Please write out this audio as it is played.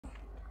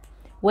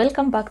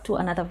Welcome back to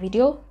another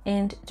video,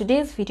 and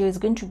today's video is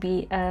going to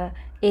be a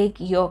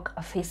egg yolk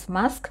face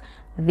mask.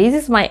 This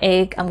is my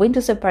egg. I'm going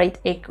to separate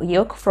egg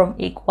yolk from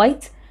egg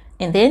white,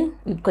 and then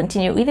we'll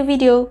continue with the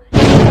video.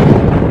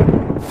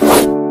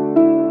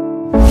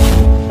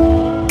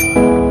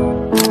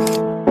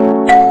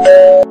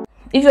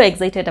 If you're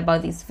excited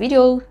about this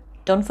video,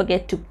 don't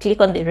forget to click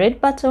on the red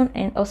button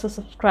and also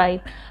subscribe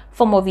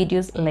for more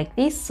videos like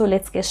this. So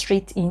let's get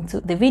straight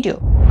into the video.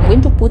 I'm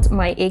going to put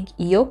my egg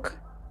yolk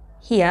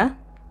here,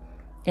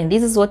 and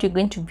this is what we're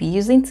going to be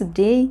using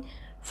today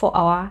for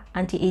our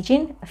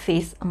anti-aging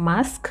face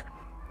mask.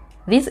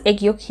 This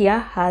egg yolk here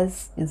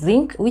has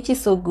zinc, which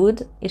is so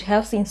good. It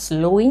helps in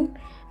slowing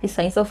the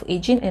signs of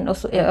aging and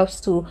also it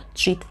helps to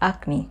treat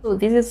acne. So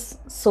this is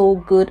so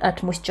good at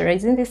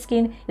moisturizing the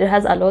skin. It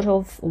has a lot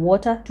of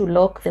water to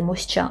lock the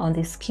moisture on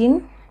the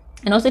skin,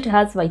 and also it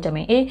has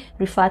vitamin A,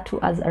 referred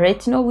to as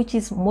retinol, which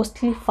is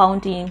mostly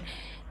found in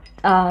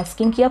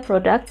skincare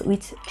products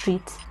which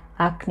treat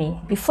acne.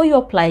 Before you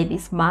apply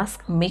this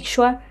mask, make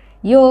sure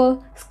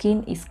your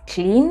skin is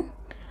clean,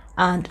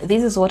 and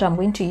this is what I'm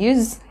going to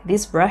use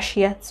this brush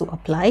here to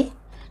apply.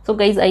 So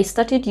guys, I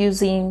started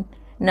using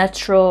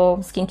natural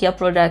skincare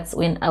products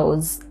when I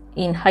was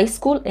in high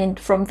school, and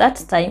from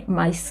that time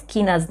my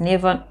skin has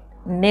never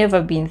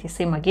been the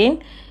same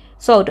again.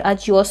 So I would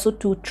urge you also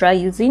to try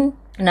using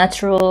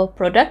natural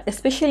product,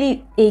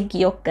 especially egg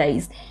yolk,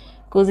 guys,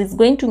 because it's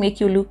going to make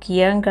you look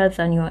younger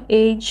than your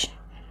age,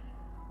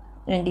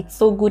 and it's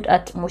so good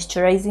at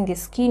moisturizing the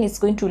skin. It's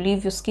going to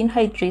leave your skin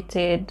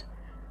hydrated,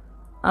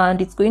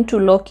 and it's going to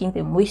lock in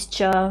the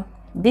moisture.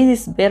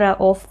 This is better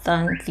off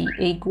than the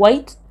egg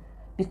white,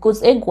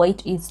 because egg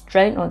white is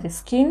drying on the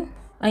skin.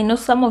 I know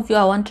some of you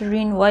are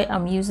wondering why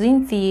I'm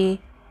using the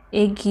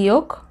egg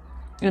yolk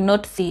and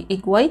not the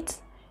egg white.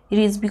 It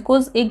is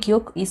because egg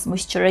yolk is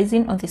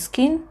moisturizing on the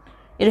skin.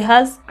 It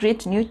has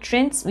great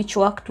nutrients which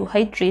work to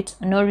hydrate,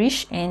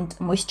 nourish, and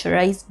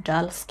moisturize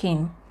dull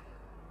skin.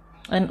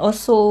 And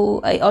also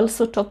I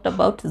also talked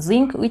about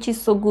zinc, which is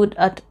so good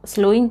at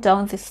slowing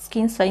down the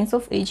skin signs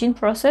of aging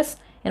process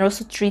and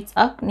also treats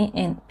acne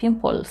and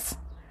pimples.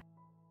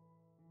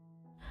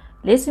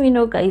 Let me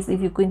know, guys,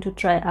 if you're going to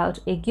try out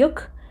egg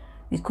yolk,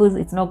 because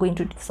it's not going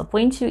to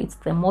disappoint you. It's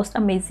the most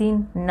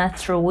amazing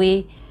natural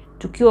way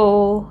to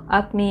cure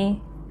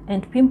acne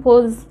and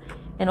pimples,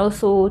 and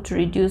also to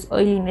reduce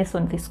oiliness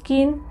on the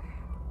skin.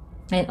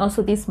 And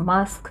also this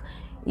mask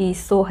is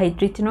so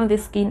hydrating on the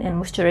skin and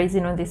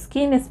moisturizing on the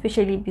skin,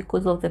 especially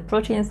because of the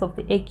proteins of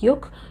the egg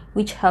yolk,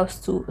 which helps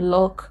to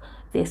lock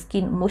the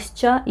skin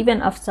moisture.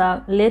 Even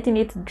after letting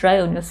it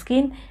dry on your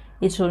skin,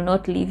 it will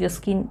not leave your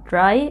skin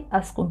dry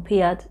as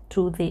compared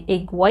to the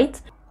egg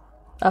white.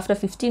 After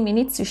 15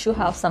 minutes, you should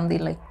have something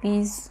like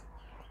this.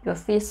 Your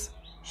face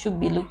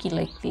should be looking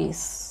like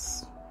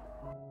this.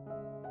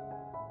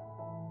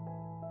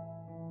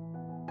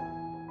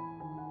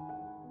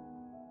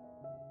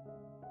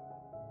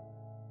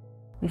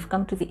 We've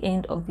come to the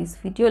end of this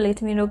video.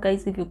 Let me know,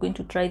 guys, if you're going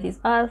to try this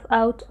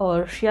out,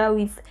 or share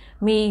with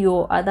me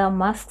your other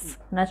masks,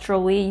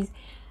 natural ways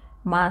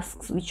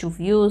masks which you've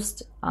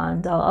used,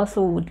 and I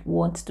also would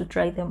want to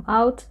try them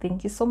out.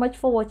 Thank you so much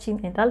for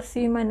watching, and I'll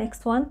see you in my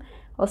next one.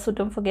 Also,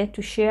 don't forget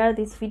to share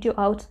this video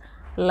out,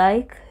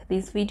 like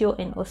this video,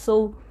 and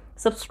also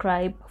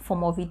subscribe for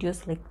more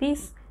videos like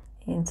this,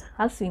 and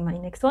I'll see you in my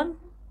next one.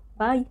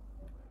 Bye.